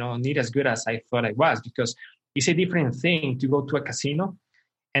wasn't near as good as I thought I was, because it's a different thing to go to a casino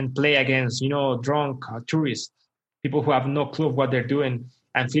and play against drunk tourists, people who have no clue of what they're doing,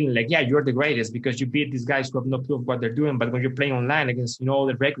 and feeling like you're the greatest because you beat these guys who have no clue of what they're doing. But when you're playing online against all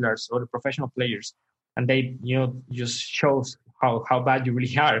the regulars or the professional players, and they just shows how bad you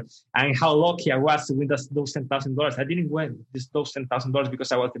really are, and how lucky I was to win those $10,000. I didn't win those $10,000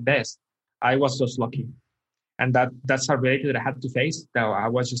 because I was the best. I was just lucky. And that's a reality that I had to face, that I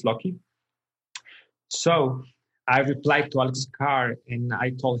was just lucky. So I replied to Alex Carr, and I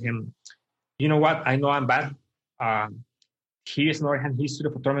told him, you know what? I know I'm bad. Here's another hand history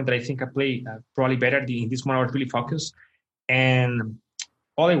of a tournament that I think I play probably better. In this one, I was really focused. And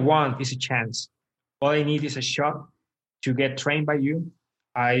all I want is a chance. All I need is a shot to get trained by you.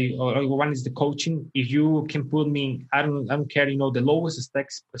 All I want is the coaching. If you can put me, I don't care, the lowest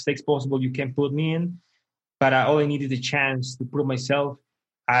stakes possible you can put me in. but all I needed a chance to prove myself.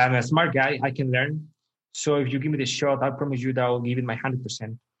 I'm a smart guy. I can learn. So if you give me the shot, I promise you that I'll give it my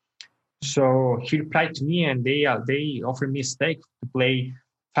 100%. So he replied to me, and they offered me a stake to play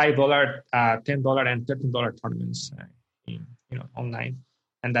 $5, $10, and $13 tournaments, online,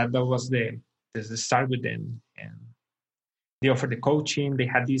 and that was the start with them. And they offered the coaching. They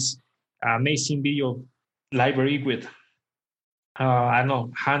had this amazing video library with I don't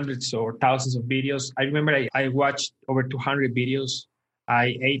know, hundreds or thousands of videos. I remember I watched over 200 videos.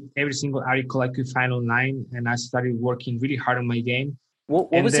 I ate every single article I could find online, and I started working really hard on my game.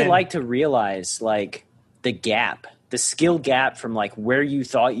 What was it like to realize, like, the skill gap from, like, where you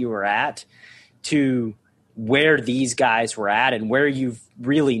thought you were at to where these guys were at and where you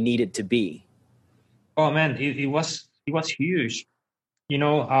really needed to be? Oh, man, it was huge.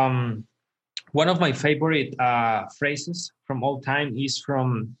 One of my favorite phrases from all time is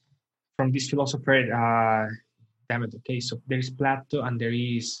from this philosopher. Okay, so there is Plato and there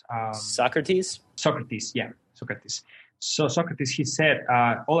is Socrates. Socrates. So Socrates, he said,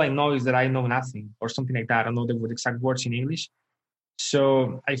 all I know is that I know nothing, or something like that. I don't know the exact words in English.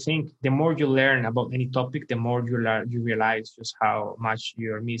 So I think the more you learn about any topic, the more you realize just how much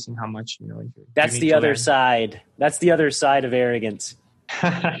you're missing, how much, That's the other side. That's the other side of arrogance.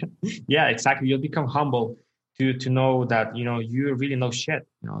 Yeah, exactly. You'll become humble to know that, you really know shit.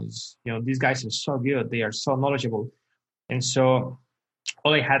 These guys are so good. They are so knowledgeable. And so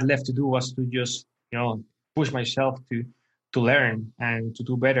all I had left to do was to just, push myself to learn and to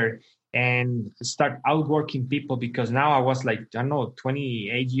do better and start outworking people, because now I was like,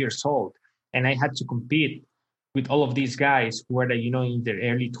 28 years old, and I had to compete with all of these guys who are, in their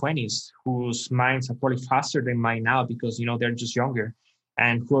early 20s, whose minds are probably faster than mine now because, they're just younger,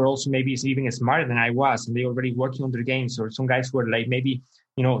 and who are also maybe even smarter than I was, and they're already working on their games. Or some guys who are like maybe,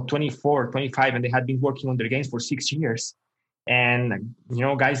 24, 25, and they had been working on their games for 6 years. And,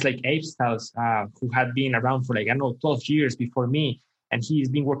 guys like Abe Styles, who had been around for 12 years before me, and he's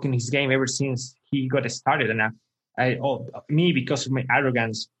been working his game ever since he got started. And because of my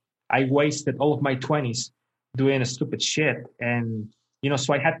arrogance, I wasted all of my 20s doing stupid shit. And,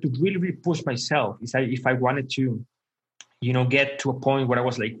 so I had to really, really push myself if I wanted to, get to a point where I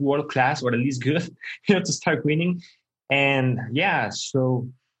was like world class, or at least good, to start winning. And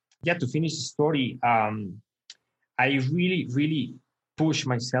to finish the story, I really, really pushed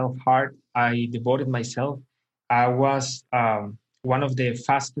myself hard. I devoted myself. I was one of the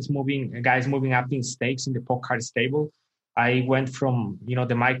fastest moving guys moving up in stakes in the poker table. I went from, the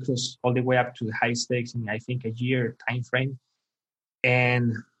micros all the way up to the high stakes in, I think, a year time frame.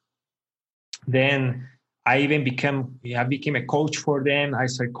 And then I even became a coach for them. I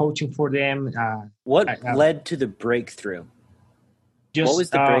started coaching for them. What led to the breakthrough? What was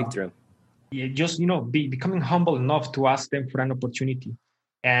the breakthrough? Just, becoming humble enough to ask them for an opportunity,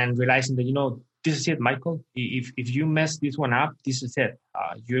 and realizing that, this is it, Michael. If you mess this one up, this is it.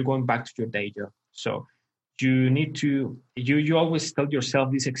 You're going back to your day job. So you need to, you always tell yourself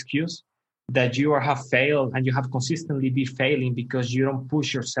this excuse that you have failed, and you have consistently been failing because you don't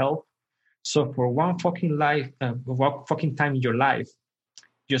push yourself. So for one fucking time in your life,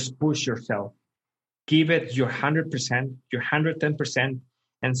 just push yourself. Give it your 100%, your 110%,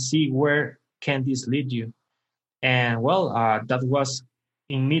 and see where can this lead you. And that was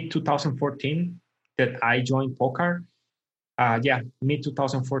in mid-2014 that I joined poker.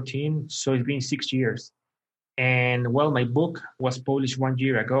 Mid-2014. So it's been 6 years. And my book was published 1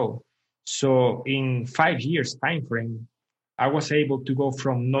 year ago. So in 5 years time frame, I was able to go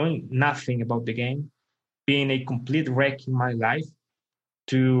from knowing nothing about the game, being a complete wreck in my life,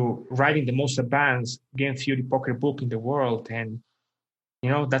 to writing the most advanced game theory poker book in the world. And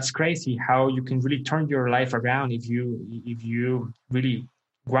that's crazy how you can really turn your life around if you really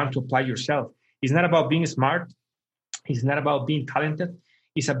want to apply yourself. It's not about being smart. It's not about being talented.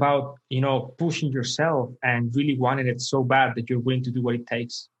 It's about, pushing yourself and really wanting it so bad that you're willing to do what it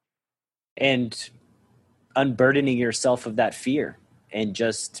takes. And unburdening yourself of that fear and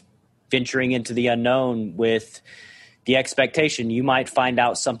just venturing into the unknown with the expectation you might find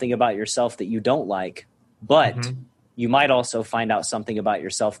out something about yourself that you don't like, but you might also find out something about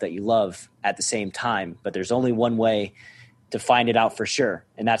yourself that you love at the same time. But there's only one way to find it out for sure,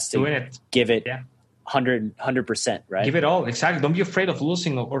 and that's to give it 100%, right? Give it all, exactly. Don't be afraid of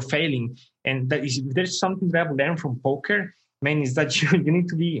losing or failing. And that is, if there's something that I've learned from poker, man, is that you need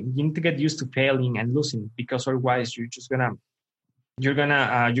to get used to failing and losing, because otherwise you're gonna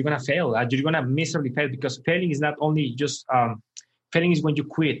fail. You're gonna miserably fail, because failing is not only just failing is when you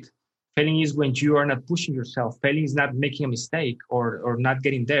quit. Failing is when you are not pushing yourself. Failing is not making a mistake or not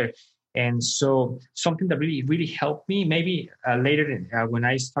getting there. And so something that really, really helped me maybe later when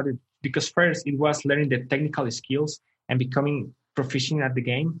I started, because first it was learning the technical skills and becoming proficient at the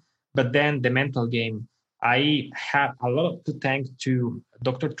game, but then the mental game. I have a lot to thank to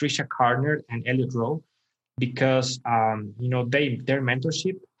Dr. Tricia Carner and Elliot Rowe because their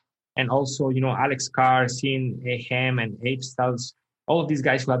mentorship, and also Alex Carr, seeing him and Abe Styles, all of these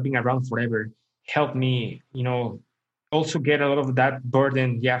guys who have been around forever helped me also get a lot of that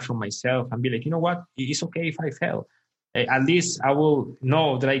burden from myself and be like, you know what, it's okay if I fail. At least I will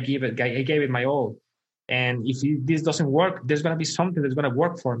know that I gave it my all. And if this doesn't work, there's going to be something that's going to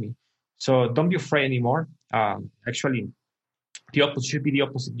work for me. So don't be afraid anymore. Actually, the opposite should be the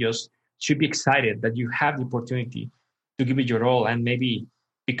opposite. Just should be excited that you have the opportunity to give it your all and maybe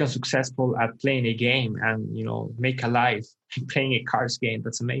become successful at playing a game and make a life playing a cards game.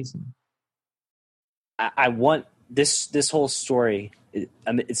 That's amazing. I want this whole story.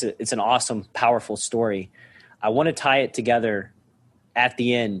 I mean, it's an awesome, powerful story. I want to tie it together at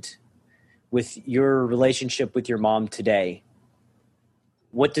the end with your relationship with your mom today.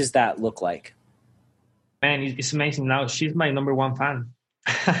 What does that look like? Man, it's amazing. Now she's my number one fan.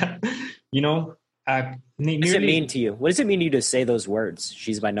 What does it mean to you? What does it mean to you to say those words?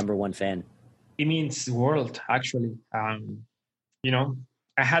 She's my number one fan. It means the world, actually. I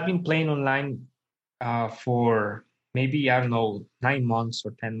had been playing online for maybe, 9 months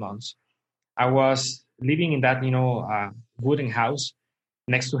or 10 months. I was living in that, wooden house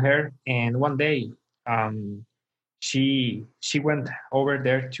next to her. And one day, she went over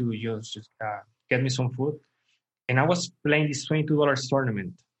there to just get me some food. And I was playing this $22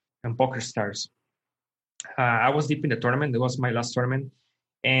 tournament on PokerStars. I was deep in the tournament. It was my last tournament.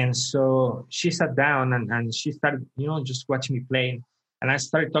 And so she sat down and she started, just watching me play. And I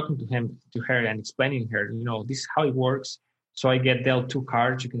started talking to her and explaining to her, this is how it works. So I get dealt 2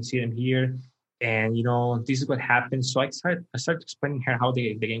 cards. You can see them here. And, this is what happens. So I started explaining her how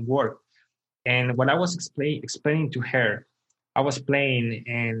the game worked. And when I was explaining to her, I was playing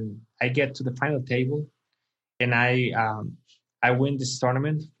and I get to the final table and I win this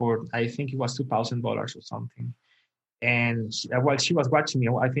tournament for, I think it was $2,000 or something. And while she was watching me,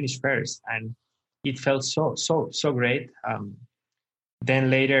 I finished first and it felt so great.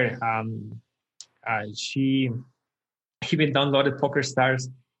 Then later, she even downloaded PokerStars.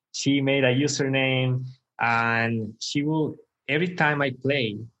 She made a username and she will, every time I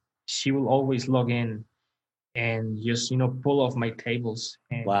play, she will always log in and just, pull off my tables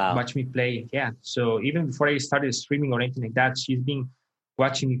and watch me play. Yeah. So even before I started streaming or anything like that, she's been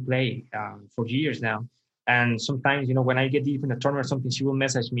watching me play for years now. And sometimes, when I get deep in a tournament or something, she will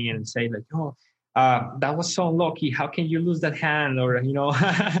message me and say like, that was so unlucky. How can you lose that hand? Or,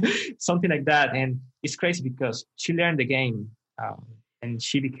 something like that. And it's crazy because she learned the game and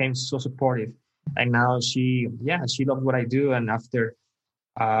she became so supportive. And now she loved what I do. And after,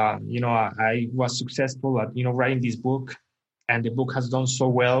 I was successful at, writing this book and the book has done so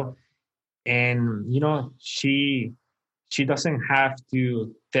well. And, she doesn't have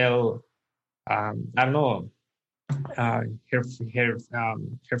to tell, her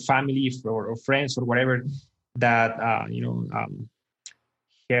family or friends or whatever that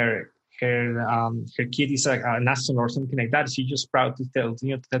her kid is an astronaut or something like that. She's just proud to tell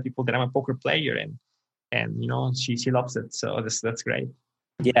people that I'm a poker player and she loves it. So that's great.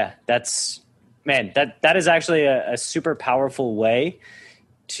 Yeah, that is actually a super powerful way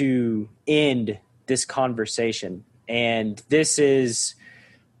to end this conversation. And this is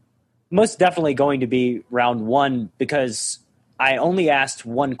most definitely going to be round 1 because I only asked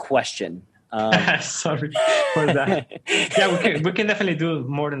one question. Sorry for that. Yeah, we can definitely do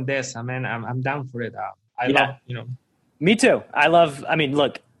more than this. I mean, I'm down for it. I love. Me too. I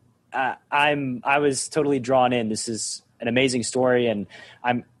was totally drawn in. This is an amazing story, and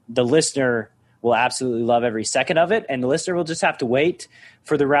the listener will absolutely love every second of it. And the listener will just have to wait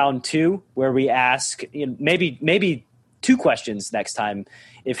for the round 2 where we ask maybe 2 questions next time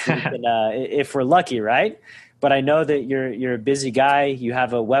if we can, if we're lucky, right? But I know that you're a busy guy. You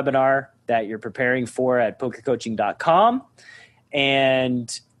have a webinar that you're preparing for at pokercoaching.com.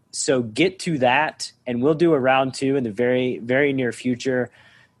 And so get to that, and we'll do a round 2 in the very, very near future.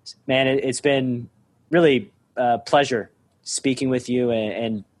 Man, it's been really a pleasure speaking with you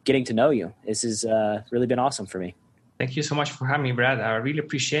and getting to know you. This has really been awesome for me. Thank you so much for having me, Brad. I really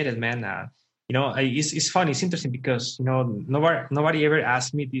appreciate it, man. It's fun. It's interesting because, nobody ever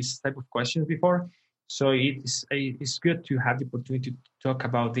asked me this type of questions before. So it's good to have the opportunity to talk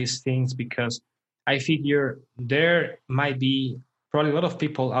about these things because I figure there might be probably a lot of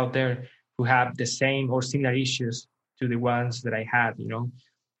people out there who have the same or similar issues to the ones that I had,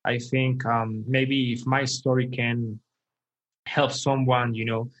 I think maybe if my story can help someone,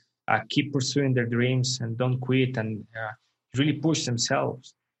 keep pursuing their dreams and don't quit and really push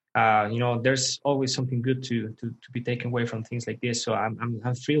themselves. There's always something good to be taken away from things like this. So I'm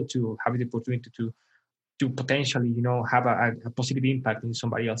thrilled to have the opportunity to potentially, have a positive impact in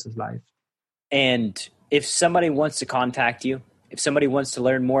somebody else's life. And if somebody wants to contact you, if somebody wants to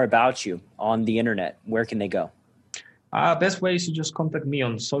learn more about you on the internet, where can they go? Best way is to just contact me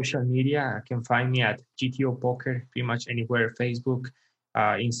on social media. You can find me at GTO Poker, pretty much anywhere, Facebook,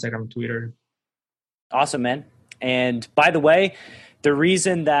 Instagram, Twitter. Awesome, man. And by the way, the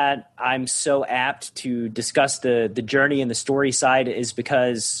reason that I'm so apt to discuss the journey and the story side is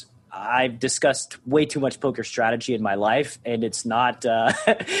because I've discussed way too much poker strategy in my life, and it's not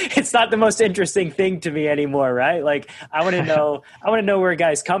it's not the most interesting thing to me anymore, right? Like I want to know where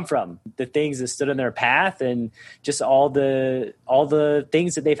guys come from, the things that stood in their path, and just all the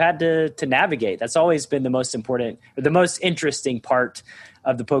things that they've had to navigate. That's always been the most important or the most interesting part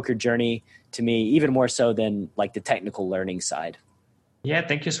of the poker journey to me, even more so than like the technical learning side. Yeah,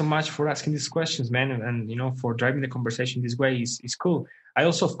 thank you so much for asking these questions, man, and for driving the conversation this way is cool. I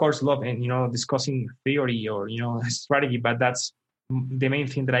also, of course, love discussing theory or strategy, but that's the main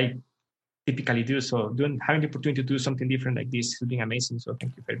thing that I typically do. So having the opportunity to do something different like this has been amazing. So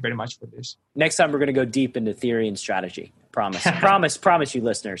thank you very, very much for this. Next time we're going to go deep into theory and strategy. Promise, promise you,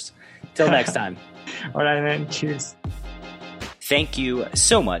 listeners. Till next time. All right, man. Cheers. Thank you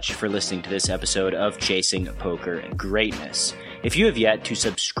so much for listening to this episode of Chasing Poker Greatness. If you have yet to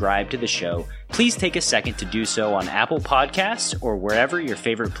subscribe to the show, please take a second to do so on Apple Podcasts or wherever your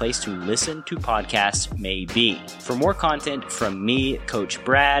favorite place to listen to podcasts may be. For more content from me, Coach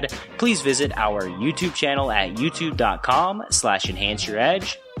Brad, please visit our YouTube channel at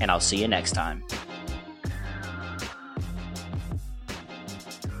youtube.com/enhanceyouredge, and I'll see you next time.